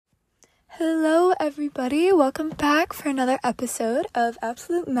Hello everybody, welcome back for another episode of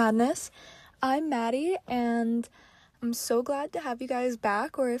Absolute Madness. I'm Maddie and I'm so glad to have you guys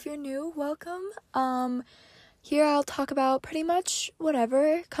back, or if you're new, welcome. Here I'll talk about pretty much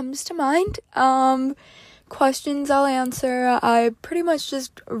whatever comes to mind. Questions I'll answer. I pretty much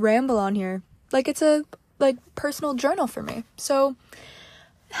just ramble on here. It's a personal journal for me. So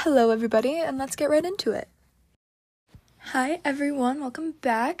hello everybody and let's get right into it. Hi everyone, welcome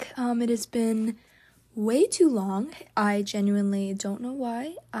back. It has been way too long. I genuinely don't know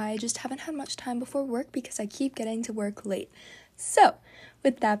why. I just haven't had much time before work because I keep getting to work late. So,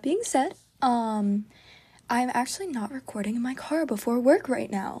 with that being said, I'm actually not recording in my car before work right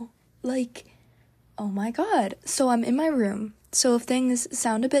now. Oh my god. So I'm in my room. So if things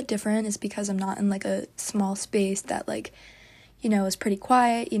sound a bit different, it's because I'm not in a small space that is pretty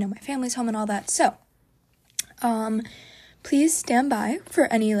quiet. My family's home and all that. So, please stand by for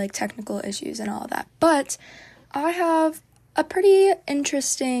any technical issues and all that. But I have a pretty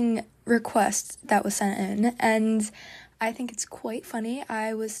interesting request that was sent in, and I think it's quite funny.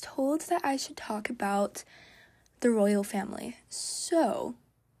 I was told that I should talk about the royal family. So,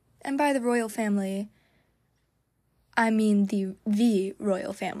 and by the royal family, I mean the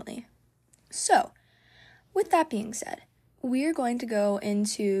royal family. So, with that being said, we're going to go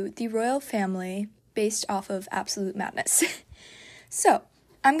into the royal family based off of Absolute Madness. So,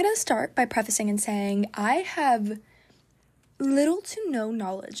 I'm going to start by prefacing and saying I have little to no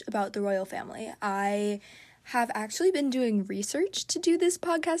knowledge about the royal family. I have actually been doing research to do this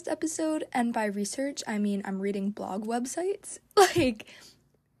podcast episode, and by research, I mean I'm reading blog websites.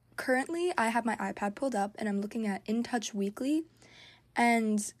 Currently, I have my iPad pulled up, and I'm looking at In Touch Weekly,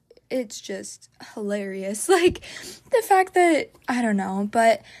 and it's just hilarious. The fact that, I don't know,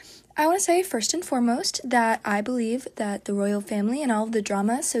 but I want to say first and foremost that I believe that the royal family and all of the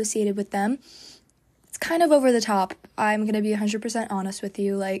drama associated with them, it's kind of over the top. I'm going to be 100% honest with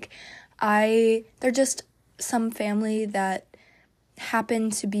you. They're just some family that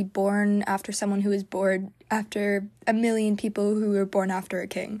happened to be born after someone who was born after a million people who were born after a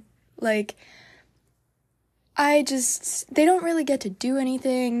king. They don't really get to do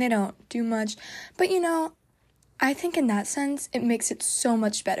anything. They don't do much. But, I think in that sense, it makes it so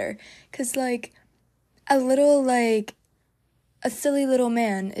much better. Because, a silly little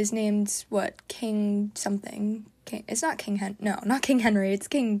man is named, King something? It's not not King Henry, it's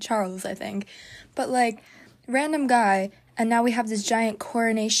King Charles, I think. But, random guy, and now we have this giant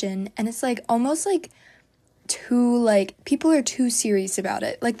coronation, and it's, almost, people are too serious about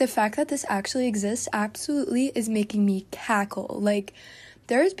it. The fact that this actually exists absolutely is making me cackle.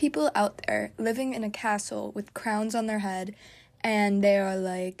 There's people out there living in a castle with crowns on their head, and they are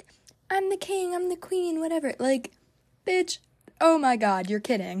I'm the king, I'm the queen, whatever. Bitch, oh my god, you're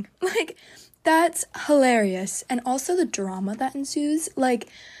kidding. That's hilarious. And also the drama that ensues,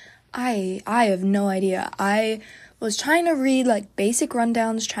 I have no idea. I was trying to read, basic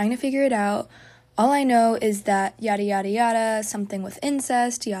rundowns, trying to figure it out. All I know is that yada yada yada, something with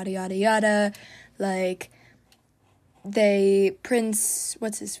incest, yada yada yada,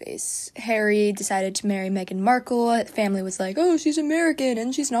 Harry decided to marry Meghan Markle. The family was oh, she's American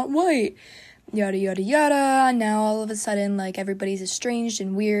and she's not white. Yada, yada, yada. Now, all of a sudden, everybody's estranged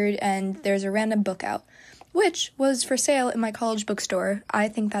and weird, and there's a random book out, which was for sale in my college bookstore. I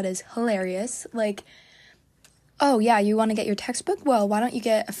think that is hilarious. Oh, yeah, you want to get your textbook? Well, why don't you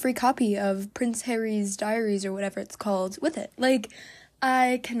get a free copy of Prince Harry's Diaries or whatever it's called with it?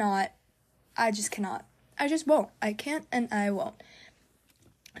 I just cannot. I just won't. I can't and I won't.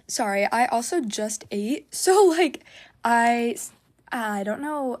 Sorry, I also just ate, so, I don't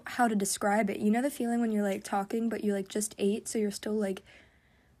know how to describe it. You know the feeling when you're, talking, but you, just ate, so you're still,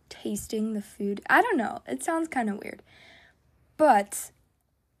 tasting the food? I don't know. It sounds kind of weird. But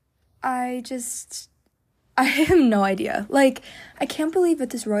I have no idea. I can't believe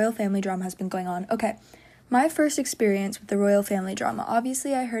that this royal family drama has been going on. Okay. My first experience with the royal family drama,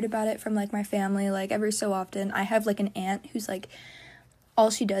 obviously I heard about it from, my family, every so often. I have, an aunt who's, all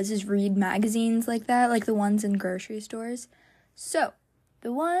she does is read magazines like that, the ones in grocery stores. So,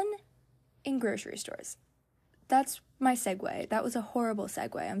 the one in grocery stores. That's my segue. That was a horrible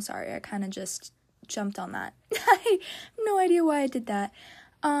segue. I'm sorry. I kind of just jumped on that. I have no idea why I did that.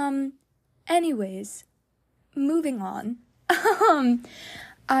 Anyways, moving on.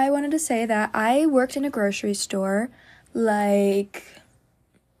 I wanted to say that I worked in a grocery store 3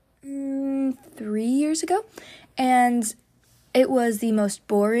 years ago, and it was the most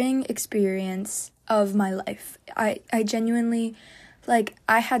boring experience of my life. I genuinely,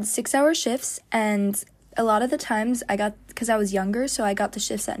 I had 6-hour shifts, and a lot of the times I got because I was younger, so I got the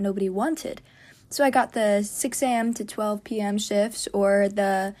shifts that nobody wanted. So I got the 6 a.m. to 12 p.m. shifts, or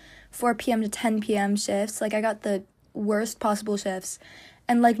the 4 p.m. to 10 p.m. shifts. Like, I got the worst possible shifts,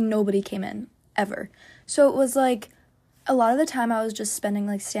 and, like, nobody came in, ever. So it was, like, a lot of the time I was just spending,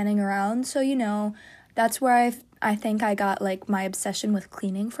 like, standing around. So, you know, that's where I think I got, like, my obsession with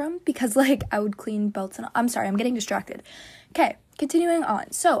cleaning from, because, like, I would clean belts and... I'm sorry, I'm getting distracted. Okay, continuing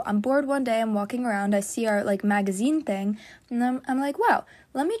on. So, I'm bored one day, I'm walking around, I see our, like, magazine thing, and I'm like, wow,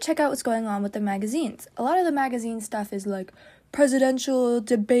 let me check out what's going on with the magazines. A lot of the magazine stuff is, like, presidential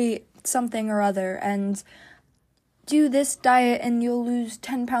debate something or other, and do this diet and you'll lose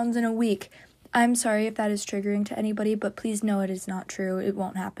 10 pounds in a week. I'm sorry if that is triggering to anybody, but please know it is not true. It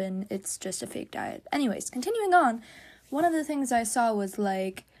won't happen. It's just a fake diet. Anyways, continuing on, one of the things I saw was,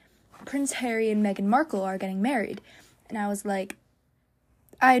 like, Prince Harry and Meghan Markle are getting married. And I was like,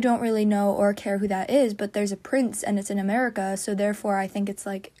 I don't really know or care who that is, but there's a prince and it's in America, so therefore I think it's,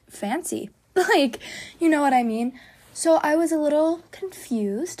 like, fancy. Like, you know what I mean? So I was a little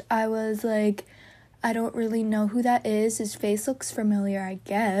confused. I was like, I don't really know who that is. His face looks familiar, I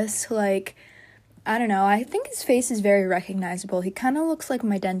guess. Like, I don't know. I think his face is very recognizable. He kind of looks like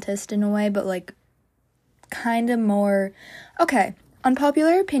my dentist in a way, but, like, kind of more... Okay,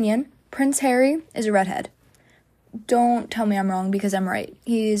 unpopular opinion, Prince Harry is a redhead. Don't tell me I'm wrong, because I'm right.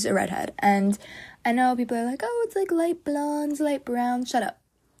 He's a redhead. And I know people are like, oh, it's like light blondes, light brown. Shut up.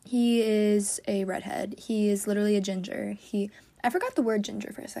 He is a redhead. He is literally a ginger. I forgot the word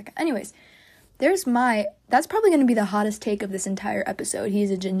ginger for a second. Anyways, that's probably going to be the hottest take of this entire episode.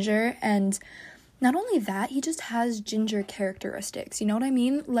 He's a ginger, and not only that, he just has ginger characteristics. You know what I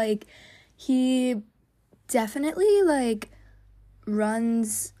mean? Like, he definitely, like,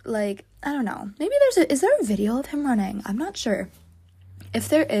 runs, like, I don't know. Maybe is there a video of him running? I'm not sure. If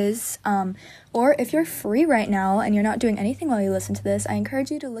there is, or if you're free right now and you're not doing anything while you listen to this, I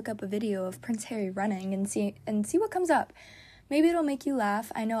encourage you to look up a video of Prince Harry running and see what comes up. Maybe it'll make you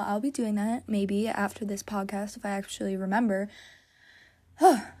laugh. I know I'll be doing that, maybe, after this podcast, if I actually remember.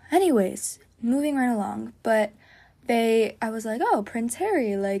 Anyways, moving right along, but I was like, oh, Prince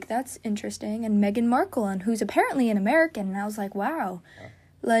Harry, like, that's interesting, and Meghan Markle, and who's apparently an American, and I was like, wow,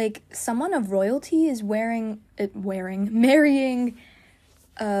 like, someone of royalty is marrying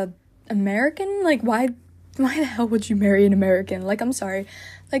American? Like, why the hell would you marry an American? Like, I'm sorry.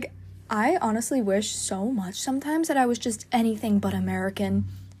 Like, I honestly wish so much sometimes that I was just anything but American.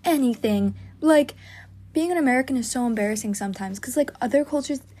 Anything. Like, being an American is so embarrassing sometimes, because, like, other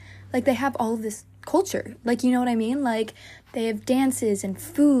cultures, like, they have all of this culture. Like, you know what I mean? Like, they have dances and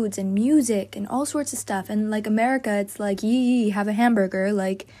foods and music and all sorts of stuff. And, like, America, it's like, yee, have a hamburger.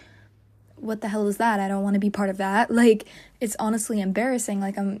 Like, what the hell is that? I don't want to be part of that. Like, it's honestly embarrassing.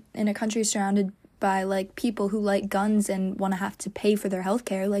 Like, I'm in a country surrounded by, like, people who like guns and want to have to pay for their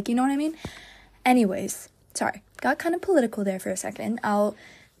healthcare. Like, you know what I mean? Anyways, sorry. Got kind of political there for a second. I'll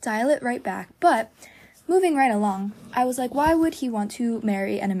dial it right back. But moving right along, I was like, why would he want to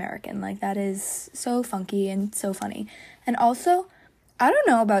marry an American? Like, that is so funky and so funny. And also, I don't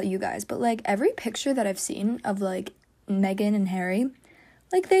know about you guys, but, like, every picture that I've seen of, like, Meghan and Harry,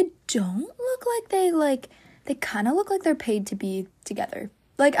 like, they don't look like they kind of look like they're paid to be together.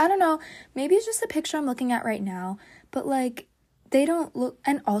 Like, I don't know, maybe it's just the picture I'm looking at right now, but, like, they don't look,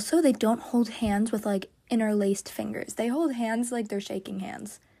 and also they don't hold hands with, like, interlaced fingers. They hold hands like they're shaking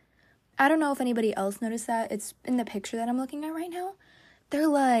hands. I don't know if anybody else noticed that. It's in the picture that I'm looking at right now.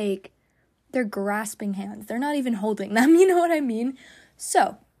 They're grasping hands. They're not even holding them, you know what I mean?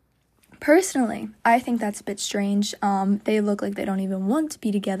 So, personally, I think that's a bit strange. They look like they don't even want to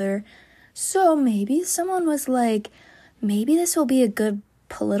be together. So maybe someone was like, maybe this will be a good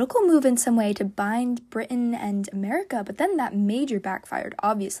political move in some way to bind Britain and America. But then that major backfired,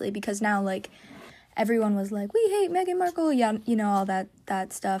 obviously, because now, like, everyone was like, we hate Meghan Markle, yeah, you know, all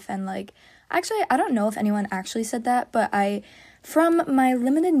that stuff. And, like, actually, I don't know if anyone actually said that, but from my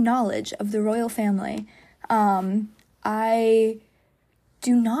limited knowledge of the royal family, I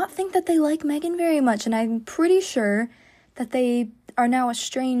do not think that they like Meghan very much, and I'm pretty sure that they are now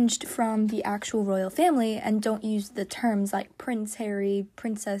estranged from the actual royal family and don't use the terms like Prince Harry,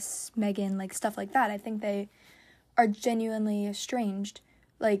 Princess Meghan, like, stuff like that. I think they are genuinely estranged.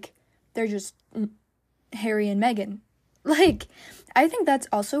 Like, they're just Harry and Meghan. Like, I think that's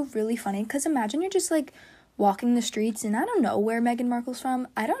also really funny, because imagine you're just, like, walking the streets, and I don't know where Meghan Markle's from.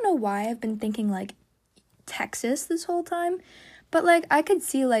 I don't know why I've been thinking, like, Texas this whole time, but, like, I could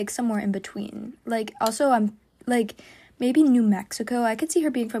see, like, somewhere in between. Like, also, I'm, like, maybe New Mexico. I could see her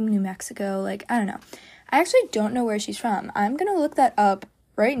being from New Mexico. Like, I don't know. I actually don't know where she's from. I'm gonna look that up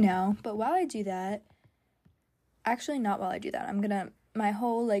right now, but while I do that, actually, not while I do that. My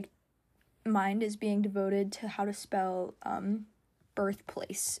whole, like, mind is being devoted to how to spell,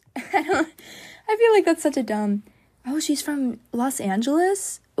 birthplace. I feel like that's such a dumb, oh, she's from Los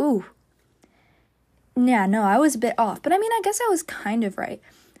Angeles? Ooh. Yeah, no, I was a bit off. But I mean, I guess I was kind of right.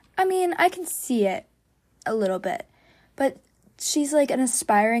 I mean, I can see it a little bit. But she's, like, an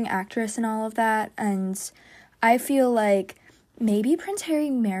aspiring actress and all of that. And I feel like maybe Prince Harry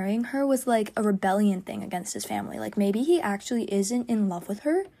marrying her was, like, a rebellion thing against his family. Like, maybe he actually isn't in love with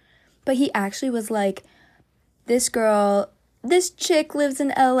her. But he actually was like, this chick lives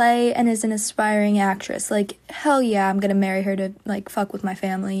in LA and is an aspiring actress. Like, hell yeah, I'm gonna marry her to, like, fuck with my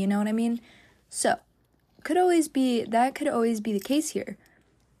family, you know what I mean? So, that could always be the case here.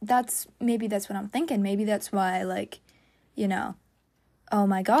 Maybe that's what I'm thinking. Maybe that's why, like, you know, oh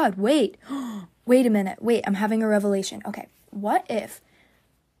my god, wait a minute, I'm having a revelation. Okay, what if,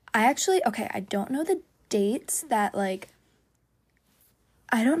 I don't know the dates that, like,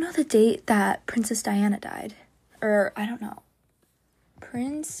 I don't know the date that Princess Diana died. Or, I don't know.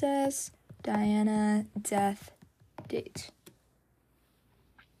 Princess Diana death date.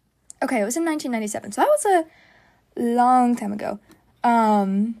 Okay, it was in 1997, so that was a long time ago.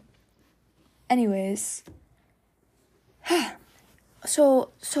 Anyways.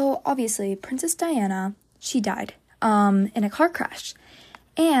 So obviously, Princess Diana, she died, in a car crash.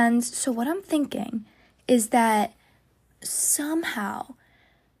 And so what I'm thinking is that somehow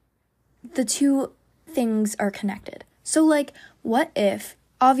the two things are connected. So, like, what if,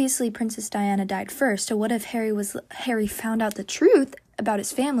 obviously Princess Diana died first, so what if Harry found out the truth about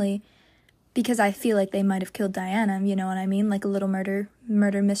his family, because I feel like they might have killed Diana, you know what I mean? Like a little murder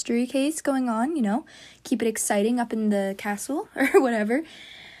mystery case going on, you know? Keep it exciting up in the castle, or whatever.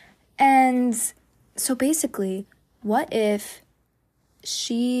 And so basically, what if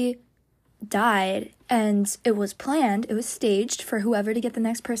she died and it was planned, it was staged for whoever to get the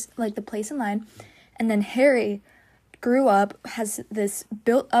next person, like, the place in line, and then Harry grew up, has this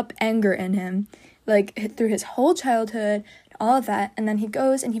built up anger in him, like, through his whole childhood, all of that, and then he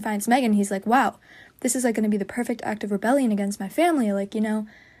goes and he finds Meghan, he's like, wow, this is, like, going to be the perfect act of rebellion against my family, like, you know,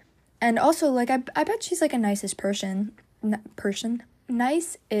 and also, like, I bet she's, like, a nice-ish person,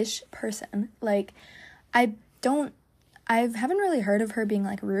 like, I haven't really heard of her being,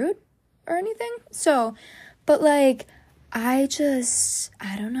 like, rude or anything, so, but, like, I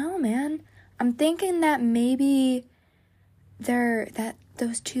don't know, man, I'm thinking that maybe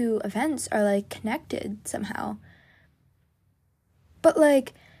those two events are, like, connected somehow. But,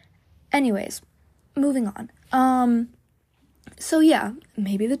 like, anyways, moving on. So yeah,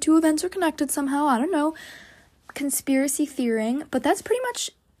 maybe the two events are connected somehow, I don't know. Conspiracy theorying, but that's pretty much,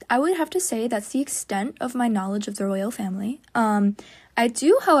 I would have to say that's the extent of my knowledge of the royal family. I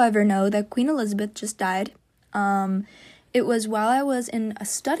do, however, know that Queen Elizabeth just died. It was while I was in a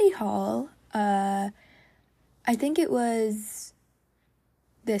study hall, I think it was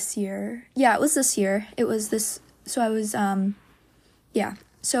this year. Yeah, it was this year. It was this, so I was, yeah.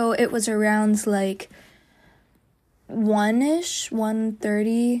 So it was around, like,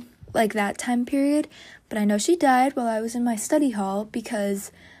 1:30, like, that time period. But I know she died while I was in my study hall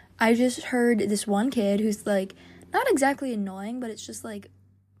because I just heard this one kid who's, like, not exactly annoying, but it's just, like,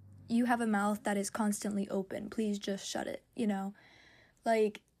 you have a mouth that is constantly open. Please just shut it, you know?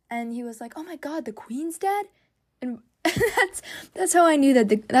 Like, and he was like, oh my god, the Queen's dead? And that's how I knew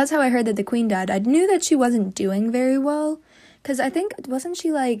that's how I heard that the Queen died. I knew that she wasn't doing very well, because I think, wasn't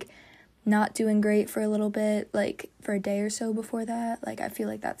she, like, not doing great for a little bit, like, for a day or so before that? Like, I feel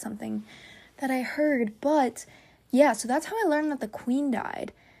like that's something that I heard, but, yeah, so that's how I learned that the Queen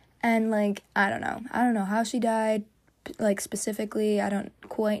died, and, like, I don't know how she died, like, specifically. I don't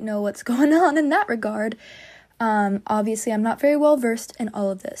quite know what's going on in that regard. Obviously, I'm not very well versed in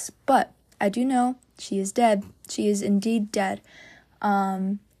all of this, but I do know she is dead. She is indeed dead.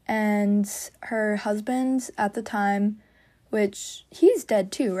 And her husband at the time, which he's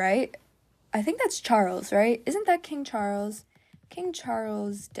dead too, right? I think that's Charles, right? Isn't that King Charles? King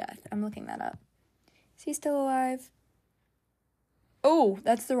Charles' death. I'm looking that up. Is he still alive? Oh,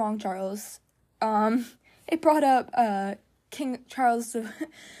 that's the wrong Charles. It brought up King Charles,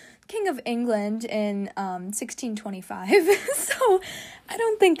 King of England in 1625. So I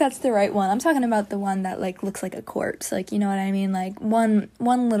don't think that's the right one. I'm talking about the one that, like, looks like a corpse. Like, you know what I mean? Like, one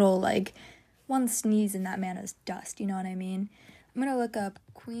little, like, one sneeze and that man is dust. You know what I mean? I'm gonna look up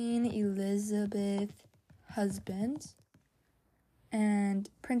Queen Elizabeth husband and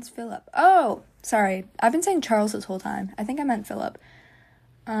Prince Philip. Oh, sorry. I've been saying Charles this whole time. I think I meant Philip.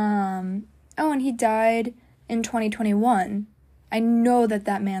 Oh, and he died in 2021. I know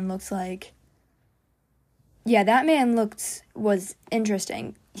that man looks like yeah, that man was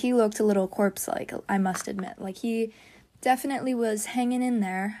interesting. He looked a little corpse-like, I must admit. Like, he definitely was hanging in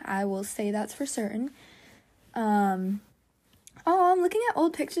there. I will say that's for certain. Oh, I'm looking at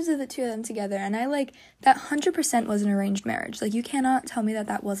old pictures of the two of them together, and I, like, that 100% was an arranged marriage. Like, you cannot tell me that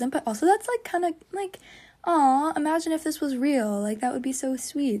that wasn't, but also that's, like, kind of, like, aw, imagine if this was real. Like, that would be so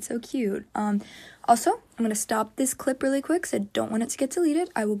sweet, so cute. Also, I'm gonna stop this clip really quick, so I don't want it to get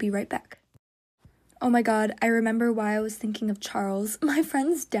deleted. I will be right back. Oh my god, I remember why I was thinking of Charles, my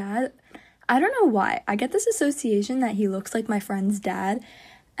friend's dad. I don't know why. I get this association that he looks like my friend's dad,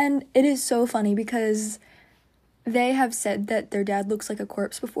 and it is so funny because they have said that their dad looks like a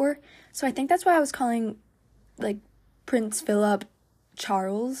corpse before, so I think that's why I was calling, like, Prince Philip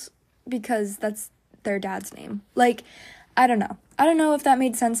Charles, because that's their dad's name. Like, I don't know. I don't know if that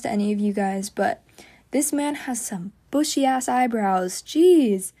made sense to any of you guys, but this man has some bushy-ass eyebrows.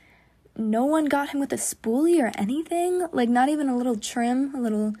 Jeez. No one got him with a spoolie or anything? Like, not even a little trim,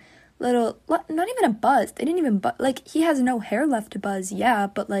 not even a buzz. They didn't even, like, he has no hair left to buzz, yeah,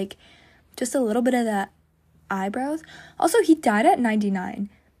 but, like, just a little bit of that eyebrows. Also, he died at 99.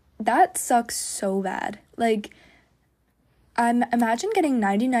 That sucks so bad. Like, imagine getting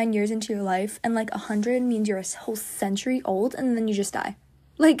 99 years into your life and, like, 100 means you're a whole century old and then you just die.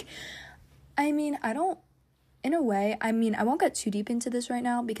 Like, I mean, I won't get too deep into this right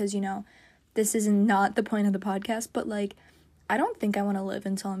now because, you know, this is not the point of the podcast, but, like, I don't think I want to live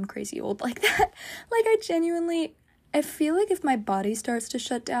until I'm crazy old like that. Like, I feel like if my body starts to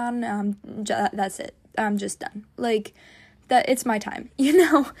shut down, that's it. I'm just done. Like, that, it's my time, you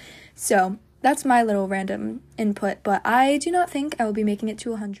know? So, that's my little random input, but I do not think I will be making it to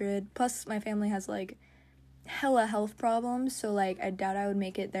 100. Plus, my family has, like, hella health problems, so, like, I doubt I would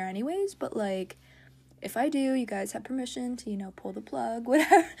make it there anyways, but, like, if I do, you guys have permission to, you know, pull the plug,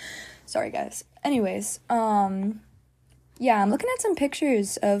 whatever. Sorry, guys. Anyways, yeah, I'm looking at some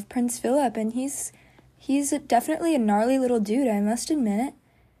pictures of Prince Philip, and he's definitely a gnarly little dude, I must admit.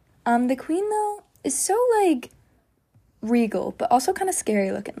 The Queen, though, is so, like, regal, but also kind of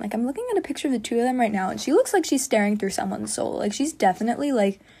scary looking. Like, I'm looking at a picture of the two of them right now, and she looks like she's staring through someone's soul. Like, she's definitely,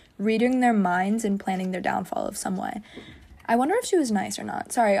 like, reading their minds and planning their downfall of some way. I wonder if she was nice or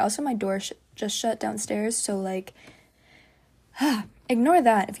not. Sorry, also my door just shut downstairs, so, like, ignore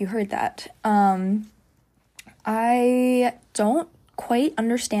that if you heard that. I don't quite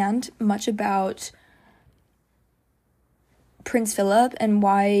understand much about Prince Philip and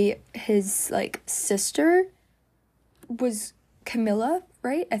why his, like, sister was Camilla,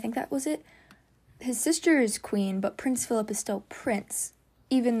 right? I think that was it. His sister is queen, but Prince Philip is still prince,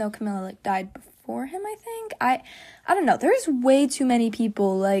 even though Camilla, like, died before him, I think. I don't know. There's way too many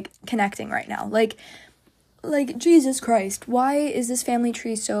people, like, connecting right now. Like, Jesus Christ, why is this family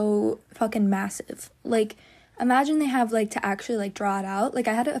tree so fucking massive? Like, imagine they have, like, to actually, like, draw it out. Like,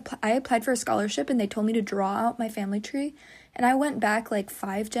 I applied for a scholarship, and they told me to draw out my family tree, and I went back, like,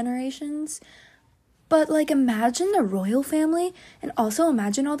 5 generations. But, like, imagine the royal family, and also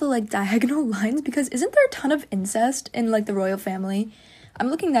imagine all the, like, diagonal lines, because isn't there a ton of incest in, like, the royal family? I'm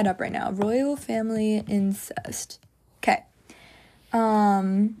looking that up right now. Royal family incest. Okay.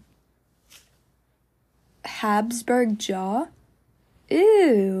 Habsburg jaw?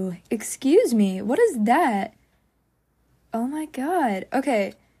 Ew. Excuse me. What is that? Oh my god.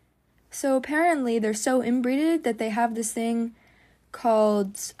 Okay. So apparently they're so inbreeded that they have this thing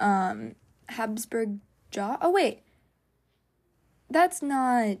called, Habsburg jaw. Oh, wait. That's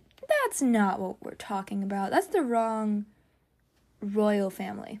not what we're talking about. That's the wrong royal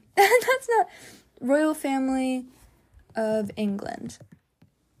family. That's not royal family of England.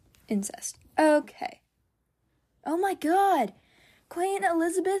 Incest. Okay. Oh my god. Queen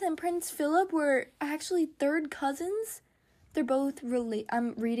Elizabeth and Prince Philip were actually third cousins. They're both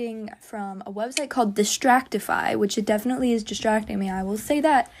I'm reading from a website called Distractify, which it definitely is distracting me, I will say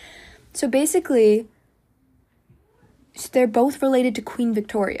that. So basically, they're both related to Queen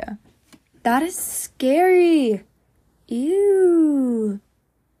Victoria. That is scary. Ew.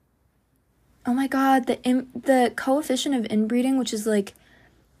 Oh my god, the coefficient of inbreeding, which is, like,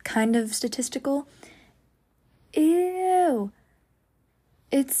 kind of statistical. Ew.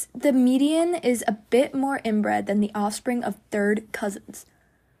 The median is a bit more inbred than the offspring of third cousins.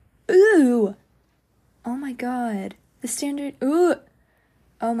 Ooh. Oh my god. The standard, ooh.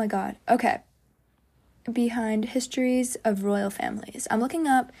 Oh my god. Okay. Behind histories of royal families. I'm on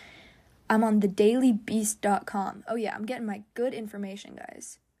thedailybeast.com. Oh yeah, I'm getting my good information,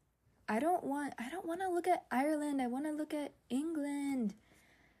 guys. I don't want to look at Ireland. I want to look at England.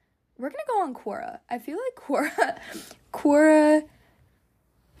 We're going to go on Quora. I feel like Quora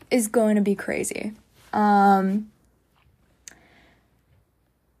is going to be crazy. I'm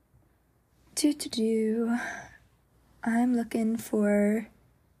looking for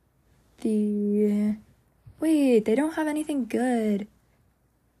wait, they don't have anything good.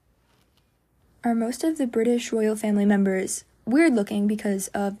 Are most of the British royal family members weird looking because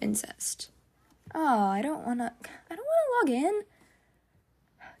of incest? Oh, I don't wanna log in.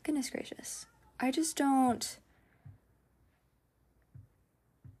 Goodness gracious. I just don't.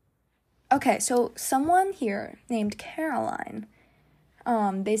 Okay, so someone here named Caroline,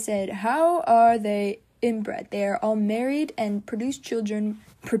 they said, how are they inbred? They are all married and produced children.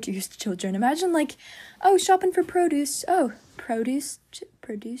 Imagine shopping for produce. Oh, produced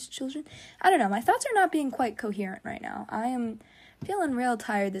children. I don't know. My thoughts are not being quite coherent right now. I am feeling real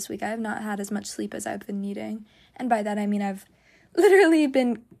tired this week. I have not had as much sleep as I've been needing. And by that, I mean I've literally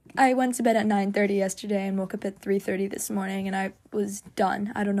I went to bed at 9:30 yesterday and woke up at 3:30 this morning, and I was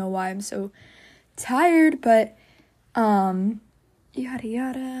done. I don't know why I'm so tired, but, yada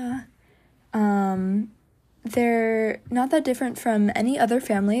yada. They're not that different from any other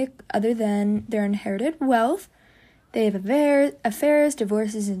family other than their inherited wealth. They have affairs,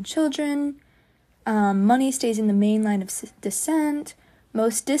 divorces, and children. Money stays in the main line of descent.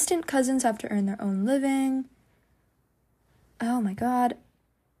 Most distant cousins have to earn their own living. Oh my god.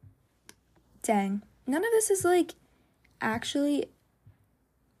 Dang. None of this is, actually...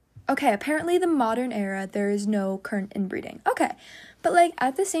 Okay, apparently the modern era, there is no current inbreeding. Okay, but,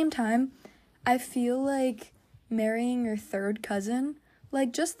 at the same time, I feel like marrying your third cousin,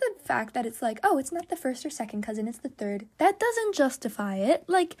 just the fact that it's oh, it's not the first or second cousin, it's the third, that doesn't justify it.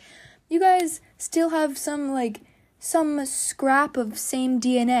 You guys still have some scrap of same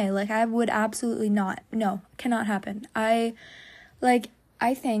DNA. I would absolutely not. No, cannot happen. I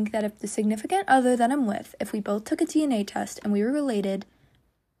think that if the significant other that I'm with, if we both took a DNA test and we were related,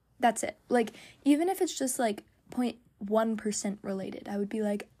 that's it. Even if it's just 0.1% related, I would be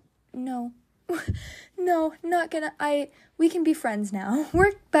no. No, not gonna. We can be friends now.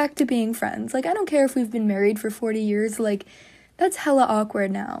 We're back to being friends. I don't care if we've been married for 40 years. That's hella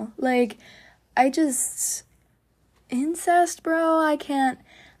awkward now. Incest, bro,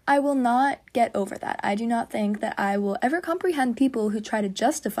 I will not get over that. I do not think that I will ever comprehend people who try to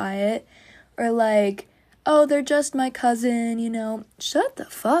justify it, or oh, they're just my cousin, Shut the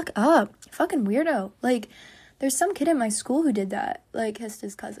fuck up. Fucking weirdo. There's some kid in my school who did that, kissed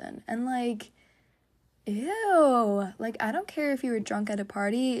his cousin, and ew. I don't care if you were drunk at a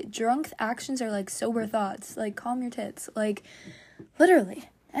party. Drunk actions are sober thoughts. Calm your tits.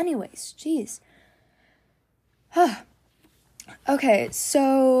 Literally. Anyways, jeez. Okay,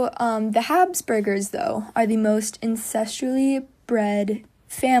 so, the Habsburgers, though, are the most ancestrally bred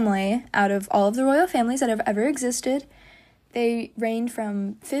family out of all of the royal families that have ever existed. They reigned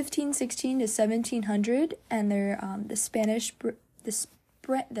from 1516 to 1700, and they're, Spanish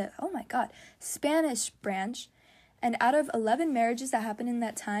branch, and out of 11 marriages that happened in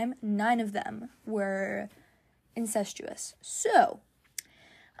that time, 9 of them were incestuous. So,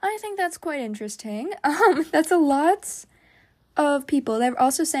 I think that's quite interesting. That's a lot of people. They're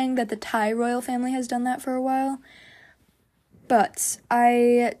also saying that the Thai royal family has done that for a while, but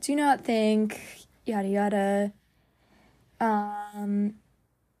I do not think yada yada.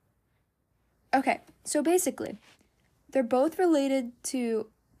 Okay, so basically, they're both related to,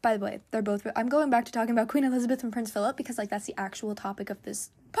 by the way, I'm going back to talking about Queen Elizabeth and Prince Philip because, that's the actual topic of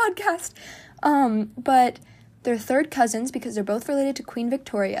this podcast. But they're third cousins because they're both related to Queen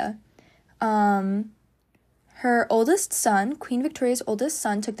Victoria. Her oldest son, Queen Victoria's oldest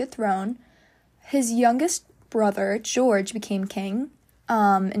son, took the throne. His youngest brother, George, became king,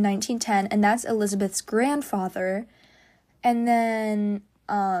 in 1910, and that's Elizabeth's grandfather. And then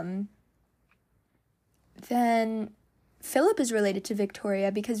Philip is related to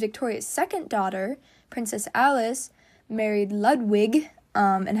Victoria because Victoria's second daughter, Princess Alice, married Ludwig,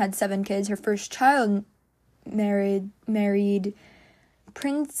 and had 7 kids. Her first child married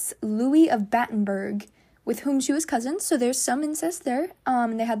Prince Louis of Battenberg, with whom she was cousins, so there's some incest there.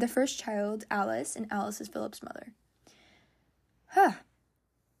 And they had their first child, Alice, and Alice is Philip's mother.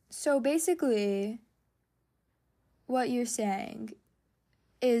 So basically, what you're saying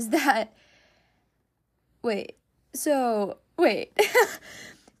is that... Wait.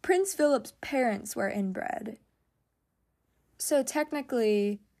 Prince Philip's parents were inbred. So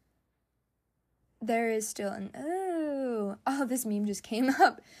technically, there is still an... Oh, this meme just came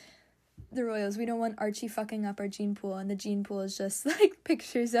up. The royals, we don't want Archie fucking up our gene pool, and the gene pool is just,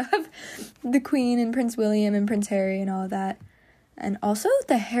 pictures of the Queen and Prince William and Prince Harry and all of that. And also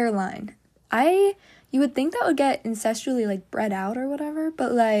the hairline. You would think that would get ancestrally, bred out or whatever,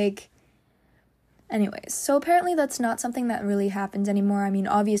 but, Anyways, so apparently that's not something that really happens anymore. I mean,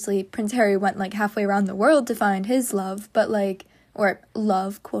 obviously, Prince Harry went, like, halfway around the world to find his love, but, like, or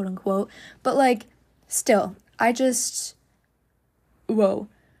love, quote unquote, but, like, still, whoa.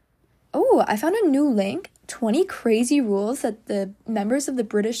 Oh, I found a new link, 20 crazy rules that the members of the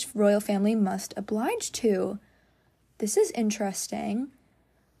British royal family must oblige to. This is interesting.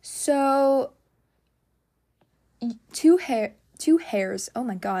 So, two hairs, oh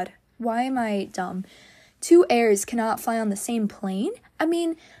my god. Why am I dumb? 2 heirs cannot fly on the same plane? I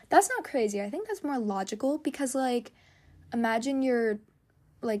mean, that's not crazy. I think that's more logical because, like, imagine you're,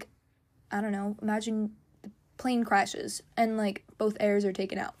 like, I don't know, imagine the plane crashes and, like, both heirs are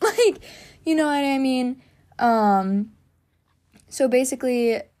taken out. Like, you know what I mean? So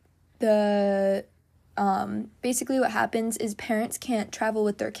basically, basically what happens is parents can't travel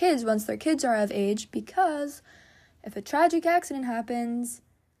with their kids once their kids are of age because if a tragic accident happens,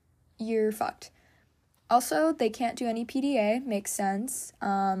 you're fucked. Also, they can't do any PDA, makes sense.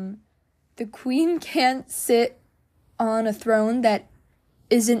 The queen can't sit on a throne that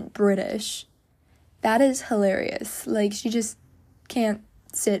isn't British. That is hilarious. Like, she just can't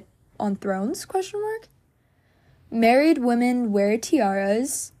sit on thrones, ? Married women wear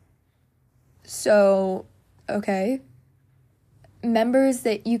tiaras. So, okay. Members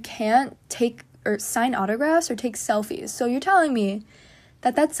that you can't take or sign autographs or take selfies. So you're telling me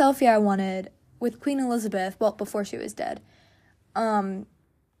that selfie I wanted with Queen Elizabeth, well, before she was dead,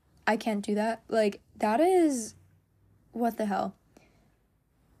 I can't do that. Like, that is, what the hell?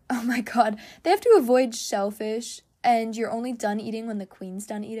 Oh my god. They have to avoid shellfish, and you're only done eating when the queen's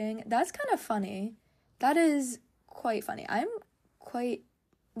done eating. That's kind of funny. That is quite funny. Oh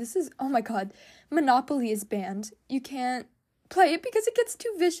my god. Monopoly is banned. You can't play it because it gets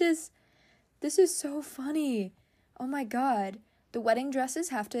too vicious. This is so funny. Oh my god. The wedding dresses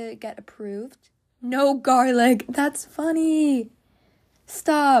have to get approved. No garlic. That's funny.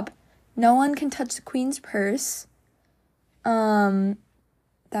 Stop. No one can touch the queen's purse.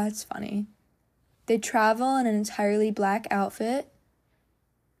 That's funny. They travel in an entirely black outfit.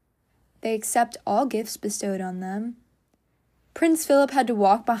 They accept all gifts bestowed on them. Prince Philip had to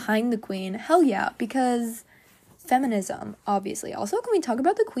walk behind the queen. Hell yeah, because feminism, obviously. Also, can we talk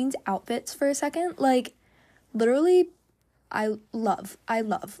about the queen's outfits for a second? Like, literally, I love.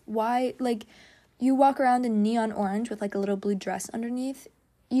 Why, like, you walk around in neon orange with, like, a little blue dress underneath.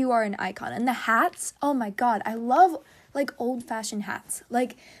 You are an icon. And the hats, oh my god, I love, like, old-fashioned hats.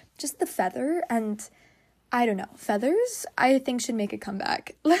 Like, just the feather and, I don't know, feathers, I think should make a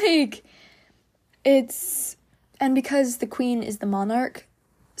comeback. Like, and because the queen is the monarch,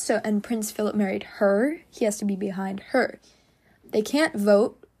 and Prince Philip married her, he has to be behind her. They can't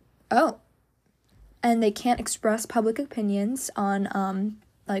vote. And they can't express public opinions on,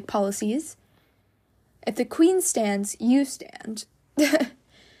 like, policies. If the queen stands, you stand.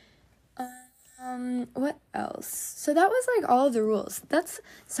 What else? So that was, like, all of the rules.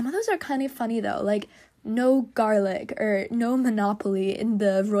 Some of those are kind of funny, though. Like, no garlic or no Monopoly in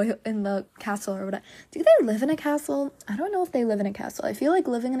the castle or whatever. Do they live in a castle? I don't know if they live in a castle. I feel like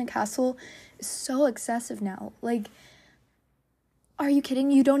living in a castle is so excessive now. Like, are you kidding?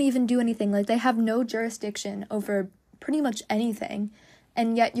 You don't even do anything. Like, they have no jurisdiction over pretty much anything.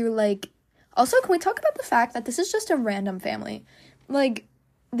 And yet you're like... Also, can we talk about the fact that this is just a random family? Like,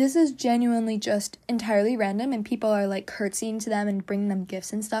 this is genuinely just entirely random, and people are, like, curtsying to them and bringing them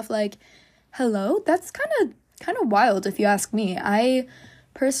gifts and stuff. Like, hello? That's kind of wild, if you ask me. I'm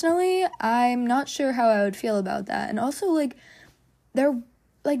not sure how I would feel about that. And also, like, they're,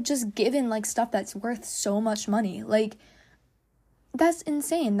 like, just given, like, stuff that's worth so much money. Like, that's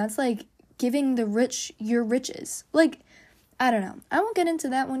insane. That's, like, giving the rich your riches. Like, I don't know. I won't get into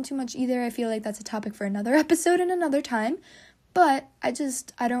that one too much either. I feel like that's a topic for another episode and another time. But I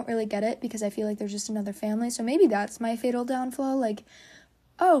don't really get it because I feel like they're just another family. So maybe that's my fatal downfall. Like,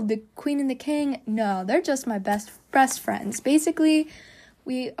 oh, the queen and the king. No, they're just my best friends. Basically,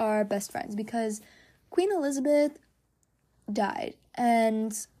 we are best friends because Queen Elizabeth died.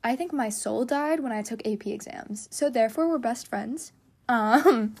 And I think my soul died when I took AP exams. So therefore, we're best friends.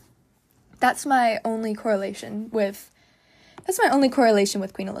 That's my only correlation with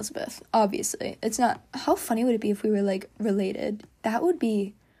Queen Elizabeth, obviously. It's not... How funny would it be if we were, like, related? That would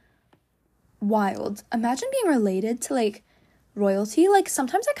be wild. Imagine being related to, like, royalty. Like,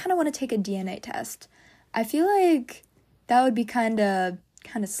 sometimes I kind of want to take a DNA test. I feel like that would be kind of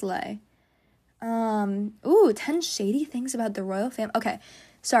slay. 10 shady things about the royal family. Okay,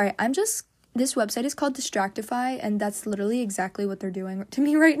 sorry, this website is called Distractify, and that's literally exactly what they're doing to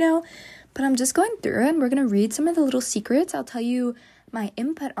me right now. But I'm just going through it, and we're going to read some of the little secrets. I'll tell you my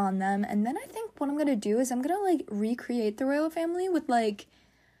input on them. And then I think what I'm gonna do is I'm gonna like recreate the royal family with like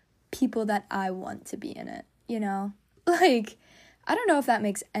people that I want to be in it, you know? Like, I don't know if that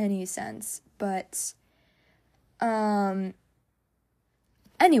makes any sense, but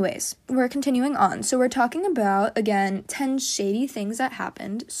anyways, we're continuing on. So we're talking about, again, 10 shady things that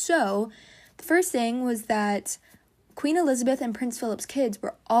happened. So the first thing was that Queen Elizabeth and Prince Philip's kids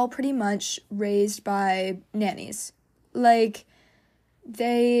were all pretty much raised by nannies. Like,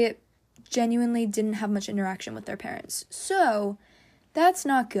 they genuinely didn't have much interaction with their parents. So that's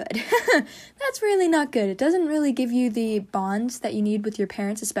not good. That's really not good. It doesn't really give you the bonds that you need with your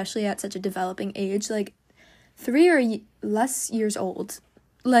parents, especially at such a developing age. Like, 3 or less years old.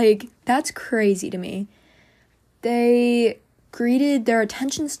 Like, that's crazy to me. They greeted their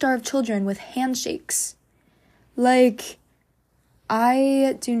attention-starved children with handshakes. Like,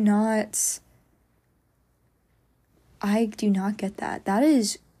 I do not get that. That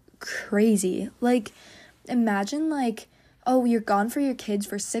is crazy. Like, imagine, like, oh, you're gone for your kids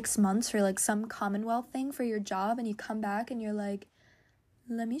for 6 months for, like, some Commonwealth thing for your job, and you come back and you're like,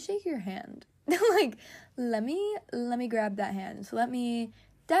 let me shake your hand. Like, let me grab that hand. So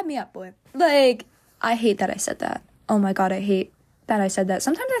dab me up, boy. Like, I hate that I said that. Oh my god, I hate that I said that.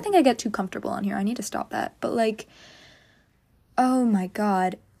 Sometimes I think I get too comfortable on here. I need to stop that. But, like, oh my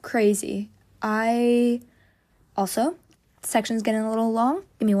god, crazy. Also, section's getting a little long.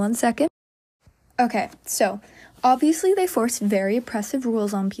 Give me 1 second. Okay, so obviously they forced very oppressive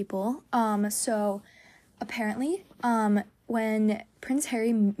rules on people. So apparently, when Prince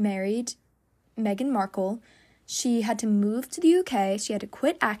Harry married Meghan Markle, she had to move to the UK, she had to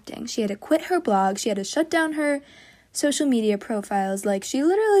quit acting, she had to quit her blog, she had to shut down her social media profiles. Like, she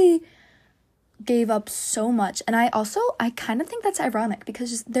literally gave up so much. And I kind of think that's ironic,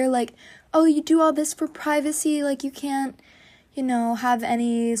 because they're like, oh, you do all this for privacy, like, you can't, you know, have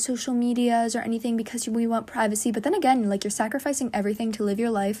any social medias or anything because we want privacy. But then again, like, you're sacrificing everything to live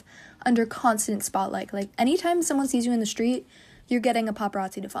your life under constant spotlight. Like, anytime someone sees you in the street, you're getting a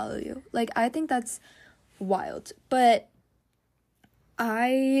paparazzi to follow you. Like, I think that's wild. But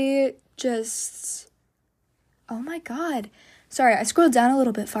oh my god. Sorry, I scrolled down a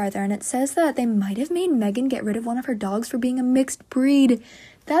little bit farther, and it says that they might have made Meghan get rid of one of her dogs for being a mixed breed.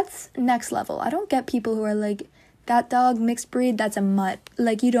 That's next level. I don't get people who are like, that dog, mixed breed, that's a mutt.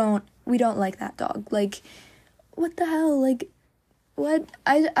 Like, we don't like that dog. Like, what the hell? Like, what?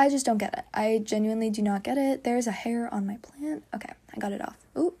 I just don't get it. I genuinely do not get it. There's a hair on my plant. Okay, I got it off.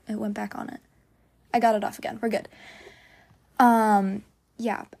 Ooh, it went back on it. I got it off again. We're good.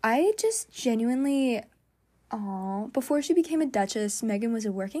 Yeah, I just genuinely... Before she became a duchess, Meghan was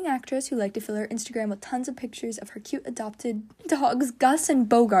a working actress who liked to fill her Instagram with tons of pictures of her cute adopted dogs, Gus and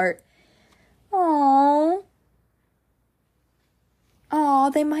Bogart.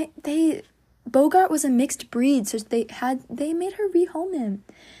 Bogart was a mixed breed, so they made her rehome him.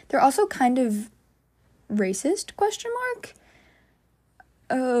 They're also kind of racist, ?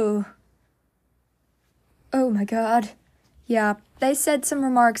 Oh my god. Yeah, they said some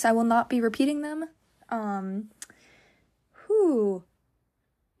remarks. I will not be repeating them.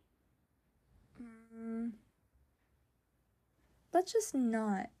 Let's just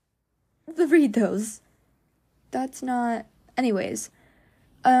not read those. That's not... Anyways.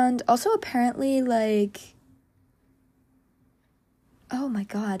 And also apparently, like... Oh my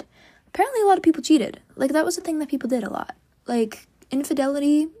god. Apparently a lot of people cheated. Like, that was a thing that people did a lot. Like,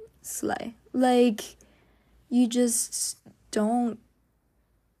 infidelity, slay. Like, you just don't...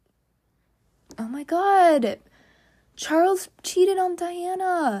 Oh my god. Charles cheated on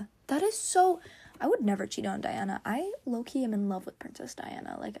Diana. That is so... I would never cheat on Diana. I low-key am in love with Princess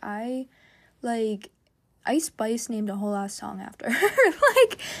Diana. Ice Spice named a whole ass song after her.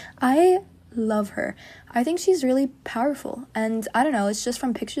 I love her. I think she's really powerful. And I don't know, it's just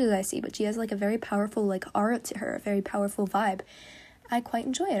from pictures that I see, but she has, like, a very powerful, like, aura to her, a very powerful vibe. I quite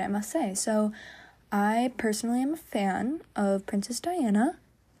enjoy it, I must say. So, I personally am a fan of Princess Diana.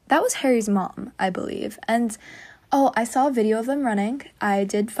 That was Harry's mom, I believe. And, I saw a video of them running. I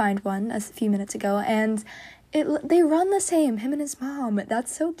did find one a few minutes ago, and they run the same, him and his mom.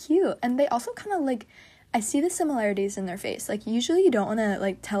 That's so cute. And they also kind of, like, I see the similarities in their face. Like, usually you don't want to,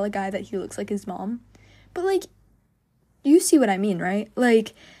 like, tell a guy that he looks like his mom. But, like, you see what I mean, right?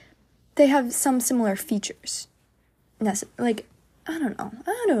 Like, they have some similar features. Like, I don't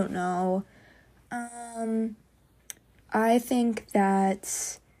know. I think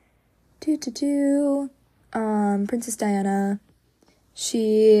that... Princess Diana,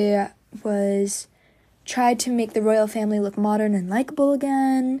 she tried to make the royal family look modern and likable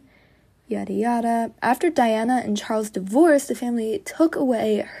again. yada yada. After Diana and Charles divorced, the family took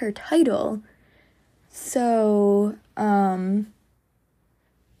away her title. So, yada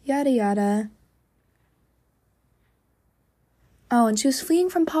yada. Oh, and she was fleeing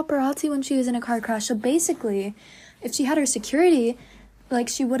from paparazzi when she was in a car crash. So basically, if she had her security, like,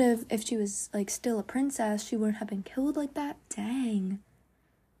 she would have, if she was, like, still a princess, she wouldn't have been killed like that. Dang.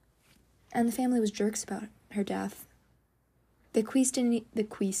 And the family was jerks about her death. The queen didn't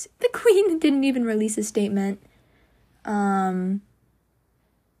even release a statement.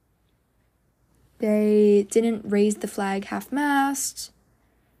 They didn't raise the flag half-mast.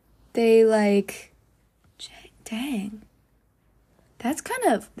 They, like, dang. That's kind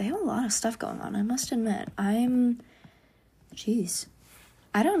of, they have a lot of stuff going on, I must admit. Jeez.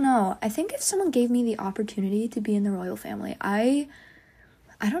 I don't know. I think if someone gave me the opportunity to be in the royal family, I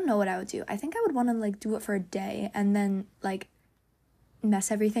don't know what I would do. I think I would want to, like, do it for a day and then, like,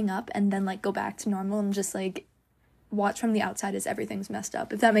 mess everything up and then, like, go back to normal and just, like, watch from the outside as everything's messed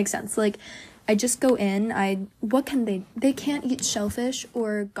up, if that makes sense. Like, I just go in, what can they can't eat shellfish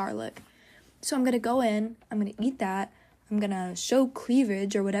or garlic. So I'm gonna go in, I'm gonna eat that, I'm gonna show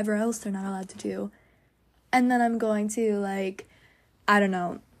cleavage or whatever else they're not allowed to do. And then I'm going to, like, I don't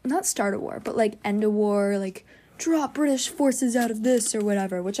know, not start a war, but, like, end a war, like, drop British forces out of this or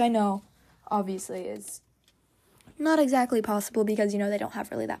whatever, which I know, obviously, is not exactly possible because, you know, they don't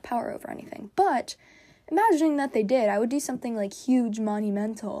have really that power over anything. But imagining that they did, I would do something, like, huge,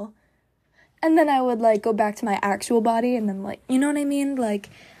 monumental. And then I would, like, go back to my actual body and then, like, you know what I mean? Like,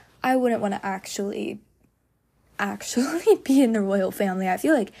 I wouldn't want to actually be in the royal family. I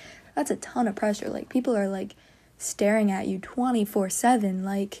feel like that's a ton of pressure. Like, people are, like, staring at you 24/7,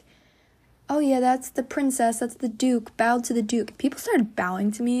 like, oh yeah, that's the princess, that's the duke, bowed to the duke. People started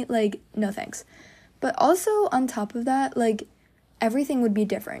bowing to me, like, no thanks. But also, on top of that, like, everything would be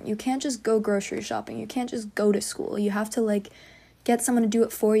different. You can't just go grocery shopping, you can't just go to school, you have to, like, get someone to do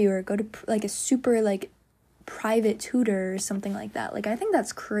it for you, or go to, like, a super, like, private tutor or something like that. Like, I think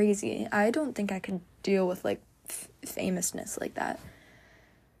that's crazy. I don't think I can deal with, like, famousness like that.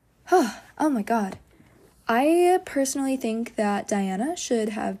 Oh my god. I personally think that Diana should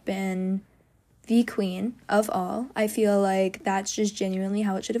have been the queen of all. I feel like that's just genuinely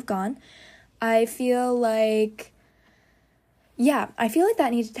how it should have gone. I feel like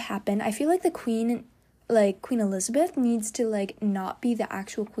that needed to happen. I feel like the queen, like, Queen Elizabeth needs to, like, not be the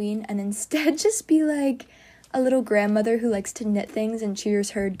actual queen and instead just be, like, a little grandmother who likes to knit things and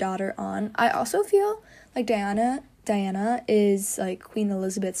cheers her daughter on. I also feel like Diana is, like, Queen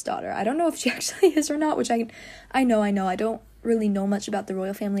Elizabeth's daughter. I don't know if she actually is or not, which I know. I don't really know much about the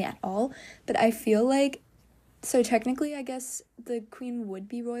royal family at all, but I feel like, so technically, I guess the queen would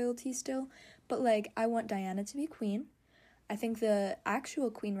be royalty still, but, like, I want Diana to be queen. I think the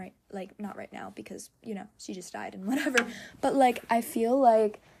actual queen, not right now, because, you know, she just died and whatever, but, like, I feel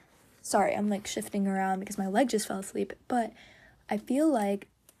like, sorry, I'm, like, shifting around because my leg just fell asleep, but I feel like,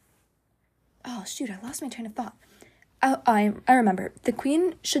 oh, shoot, I lost my train of thought. I remember, the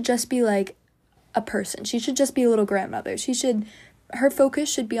queen should just be, like, a person. She should just be a little grandmother. Her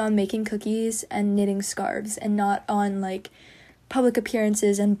focus should be on making cookies and knitting scarves and not on, like, public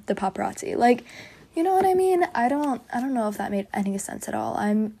appearances and the paparazzi. Like, you know what I mean? I don't know if that made any sense at all.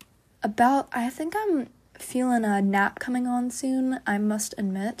 I think I'm feeling a nap coming on soon, I must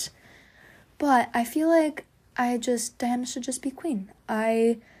admit. But I feel like Diana should just be queen.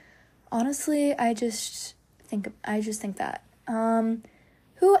 I just think that.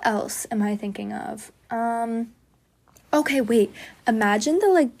 Who else am I thinking of? Okay, wait. Imagine the,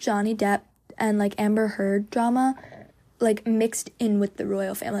 like, Johnny Depp and, like, Amber Heard drama, like, mixed in with the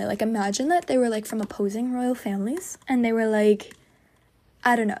royal family. Like, imagine that they were, like, from opposing royal families, and they were, like,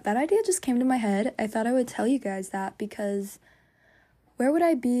 I don't know. That idea just came to my head. I thought I would tell you guys that, because where would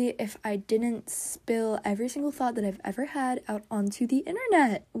I be if I didn't spill every single thought that I've ever had out onto the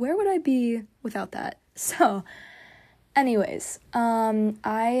internet? Where would I be without that? So, anyways, I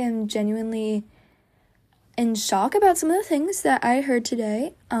am genuinely in shock about some of the things that I heard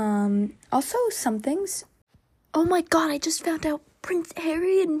today. Also, some things. Oh my god, I just found out Prince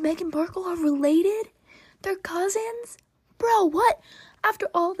Harry and Meghan Markle are related? They're cousins? Bro, what? After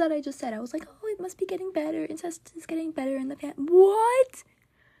all that I just said, I was like, oh, it must be getting better. Incest is getting better in the family. What?